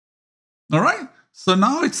All right, so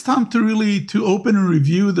now it's time to open and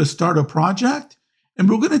review the starter project, and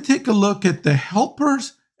we're going to take a look at the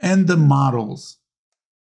helpers and the models.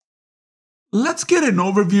 Let's get an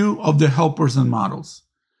overview of the helpers and models.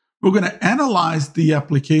 We're going to analyze the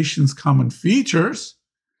application's common features.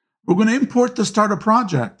 We're going to import the starter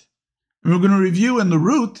project, and we're going to review in the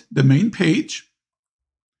root, the main page,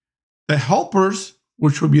 the helpers,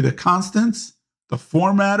 which will be the constants, the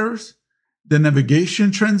formatters, the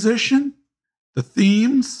navigation transition, the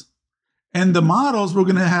themes, and the models. We're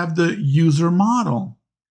going to have the user model.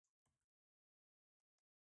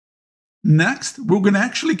 Next, we're going to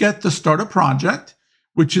actually get the starter project,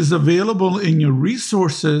 which is available in your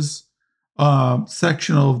resources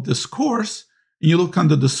section of this course. And you look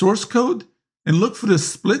under the source code and look for the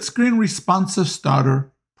split screen responsive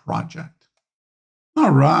starter project.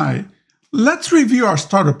 All right, let's review our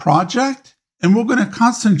starter project, and we're going to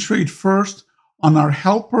concentrate first on our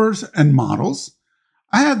helpers and models.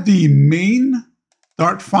 I have the main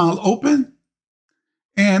Dart file open,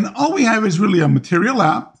 and all we have is really a material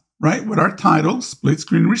app, right, with our title, split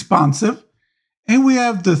screen responsive, and we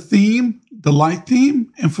have the theme, the light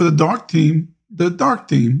theme, and for the dark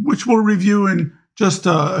theme, which we'll review in just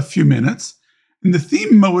a few minutes. And the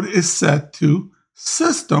theme mode is set to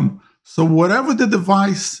system. So whatever the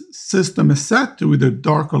device system is set to, either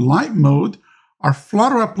dark or light mode, our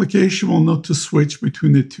Flutter application will know to switch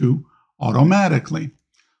between the two automatically.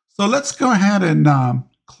 So let's go ahead and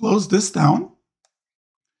close this down.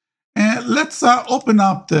 And let's open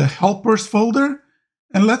up the helpers folder,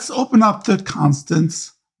 and let's open up the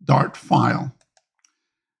constants Dart file.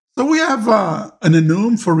 So we have an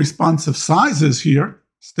enum for responsive sizes here.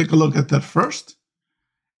 Let's take a look at that first.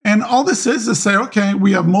 And all this is to say, okay,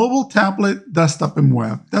 we have mobile, tablet, desktop, and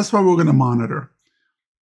web. That's what we're going to monitor.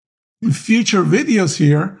 In future videos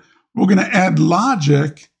here, we're going to add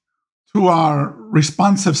logic to our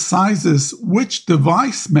responsive sizes which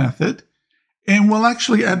device method, and we'll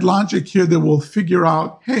actually add logic here that will figure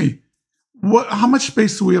out, hey, how much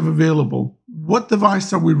space do we have available? What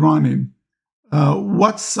device are we running?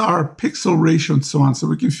 What's our pixel ratio and so on, so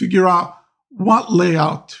we can figure out what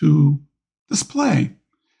layout to display.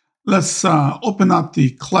 Let's open up the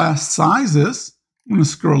class sizes. I'm going to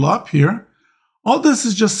scroll up here. All this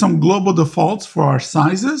is just some global defaults for our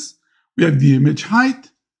sizes. We have the image height,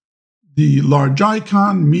 the large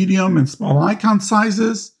icon, medium, and small icon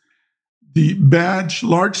sizes, the badge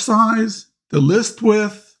large size, the list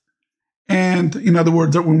width, and in other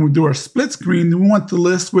words, that when we do our split screen, we want the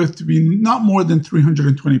list width to be not more than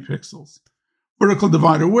 320 pixels. Vertical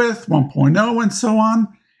divider width, 1.0, and so on.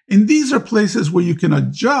 And these are places where you can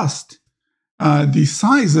adjust the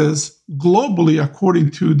sizes globally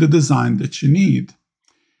according to the design that you need.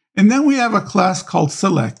 And then we have a class called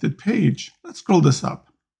selected page. Let's scroll this up.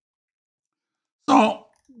 So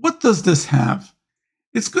what does this have?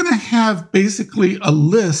 It's going to have basically a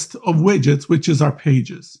list of widgets, which is our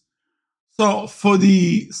pages. So for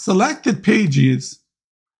the selected pages,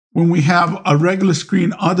 when we have a regular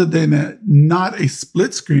screen other than not a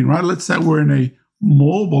split screen, right? Let's say we're in a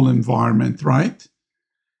mobile environment, right?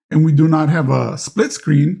 And we do not have a split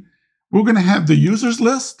screen, we're going to have the users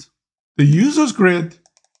list, the users grid,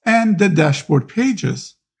 and the dashboard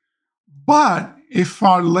pages. But if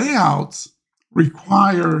our layouts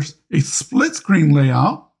requires a split screen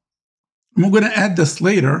layout, and we're going to add this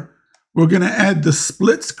later, we're going to add the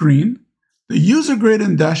split screen, the user grid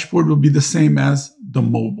and dashboard will be the same as the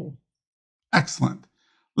mobile. Excellent.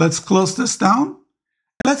 Let's close this down.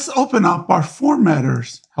 Let's open up our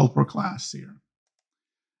formatters helper class here.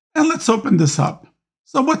 And let's open this up.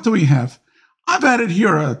 So what do we have? I've added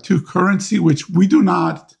here a toCurrency, which we do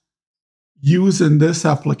not use in this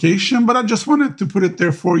application, but I just wanted to put it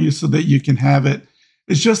there for you so that you can have it.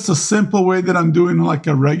 It's just a simple way that I'm doing like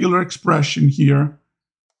a regular expression here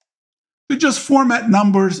to just format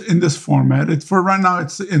numbers in this format. For right now,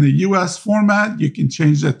 it's in the US format. You can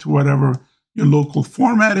change that to whatever your local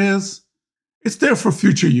format is. It's there for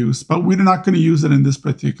future use, but we're not going to use it in this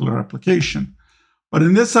particular application. But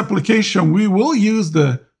in this application, we will use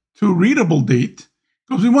the toReadable date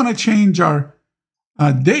because we want to change our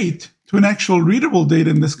date to an actual readable date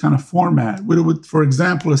in this kind of format. We would, for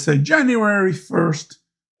example, say January 1st,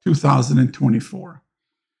 2024.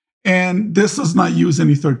 And this does not use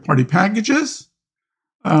any third-party packages.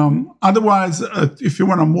 Otherwise, if you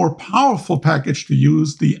want a more powerful package to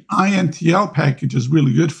use, the INTL package is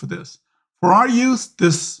really good for this. For our use,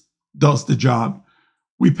 this does the job.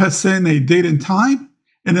 We pass in a date and time,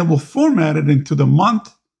 and it will format it into the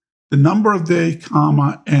month, the number of day,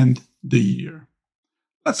 comma, and the year.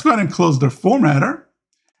 Let's go ahead and close the formatter.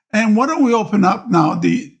 And why don't we open up now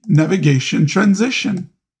the navigation transition.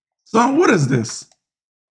 So what is this?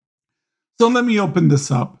 So let me open this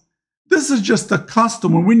up. This is just a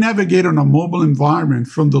custom. When we navigate on a mobile environment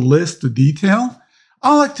from the list to detail,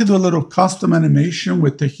 I like to do a little custom animation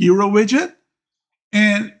with the hero widget.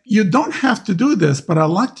 And you don't have to do this, but I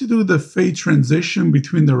like to do the fade transition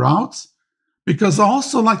between the routes because I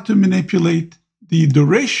also like to manipulate the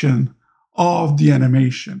duration of the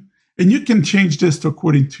animation. And you can change this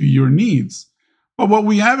according to your needs. But what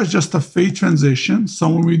we have is just a fade transition. So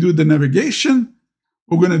when we do the navigation,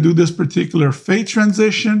 we're going to do this particular fade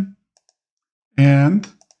transition. And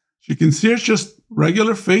as you can see, it's just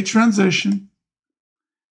regular fade transition.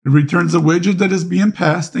 It returns a widget that is being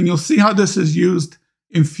passed, and you'll see how this is used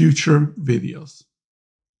in future videos.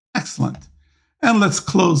 Excellent. And let's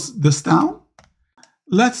close this down.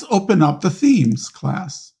 Let's open up the themes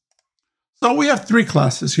class. So we have three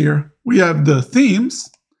classes here. We have the themes,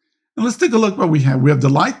 and let's take a look what we have. We have the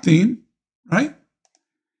light theme, right?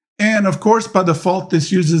 And of course, by default,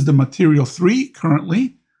 this uses the material 3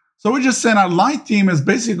 currently. So we just said our light theme is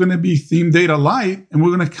basically going to be theme data light, and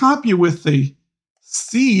we're going to copy with the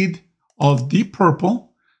seed of deep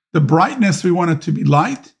purple. The brightness, we want it to be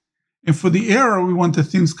light. And for the arrow, we want the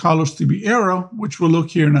theme's colors to be arrow, which we'll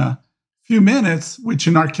look here in a few minutes, which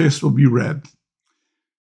in our case will be red.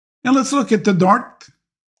 And let's look at the dark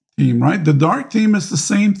theme, right? The dark theme is the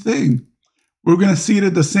same thing. We're going to seed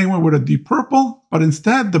it the same way with a deep purple, but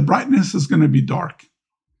instead the brightness is going to be dark.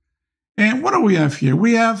 And what do we have here?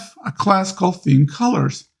 We have a class called theme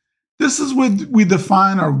colors. This is where we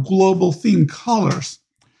define our global theme colors.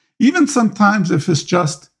 Even sometimes if it's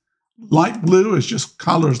just light blue, it's just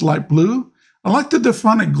colors light blue. I like to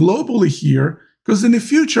define it globally here because in the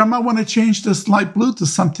future, I might want to change this light blue to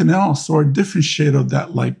something else or a different shade of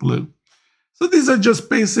that light blue. So these are just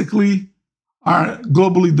basically our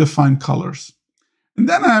globally defined colors. And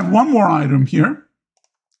then I have one more item here,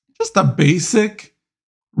 just a basic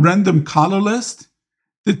random color list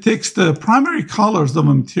that takes the primary colors of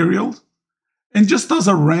a material and just does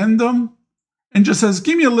a random and just says,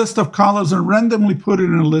 give me a list of colors and randomly put it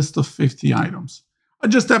in a list of 50 items. I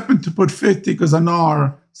just happen to put 50 because I know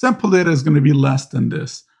our sample data is going to be less than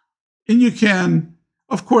this. And you can,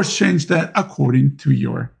 of course, change that according to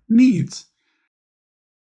your needs.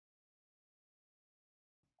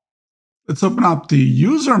 Let's open up the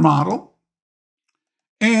user model.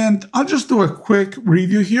 And I'll just do a quick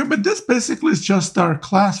review here, but this basically is just our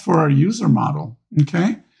class for our user model,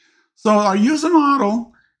 okay? So our user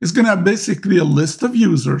model is going to have basically a list of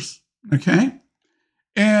users, okay?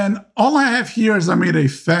 And all I have here is I made a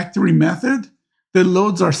factory method that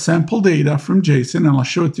loads our sample data from JSON, and I'll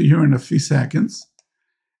show it to you here in a few seconds,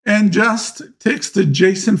 and just takes the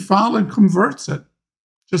JSON file and converts it.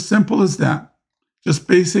 Just simple as that. Just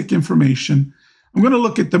basic information. I'm going to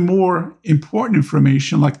look at the more important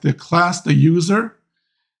information like the class, the user.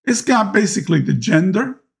 It's got basically the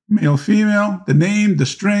gender, male, female, the name, the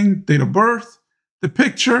string, date of birth, the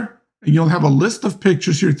picture, and you'll have a list of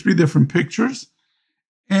pictures here, 3 different pictures,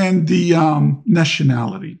 and the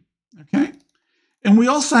nationality, okay? And we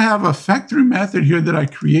also have a factory method here that I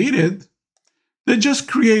created that just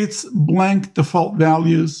creates blank default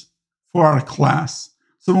values for our class.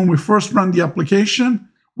 So when we first run the application,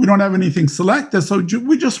 we don't have anything selected, so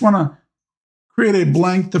we just want to create a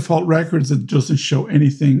blank default records that doesn't show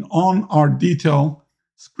anything on our detail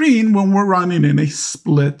screen when we're running in a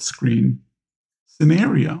split screen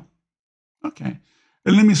scenario. Okay,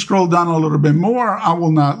 and let me scroll down a little bit more. I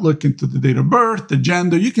will not look into the date of birth, the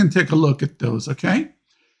gender. You can take a look at those, okay?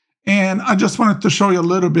 And I just wanted to show you a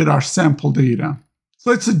little bit our sample data.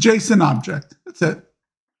 So it's a JSON object, that's it,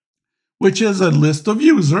 which is a list of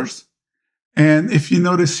users. And if you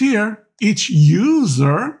notice here, each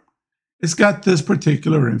user has got this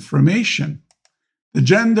particular information. The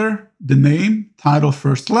gender, the name, title,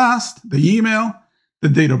 first, last, the email, the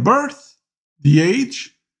date of birth, the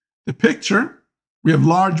age, the picture. We have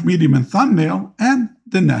large, medium, and thumbnail, and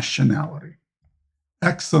the nationality.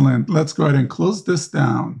 Excellent. Let's go ahead and close this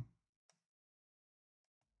down.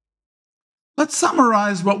 Let's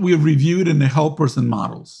summarize what we have reviewed in the helpers and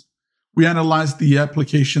models. We analyzed the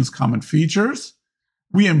application's common features.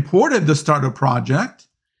 We imported the starter project,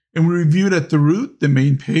 and we reviewed at the root, the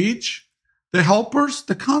main page, the helpers,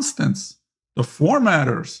 the constants, the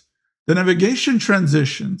formatters, the navigation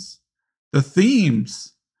transitions, the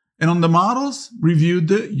themes, and on the models, reviewed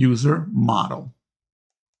the user model.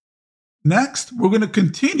 Next, we're going to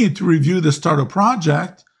continue to review the starter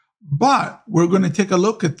project, but we're going to take a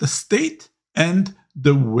look at the state and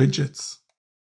the widgets.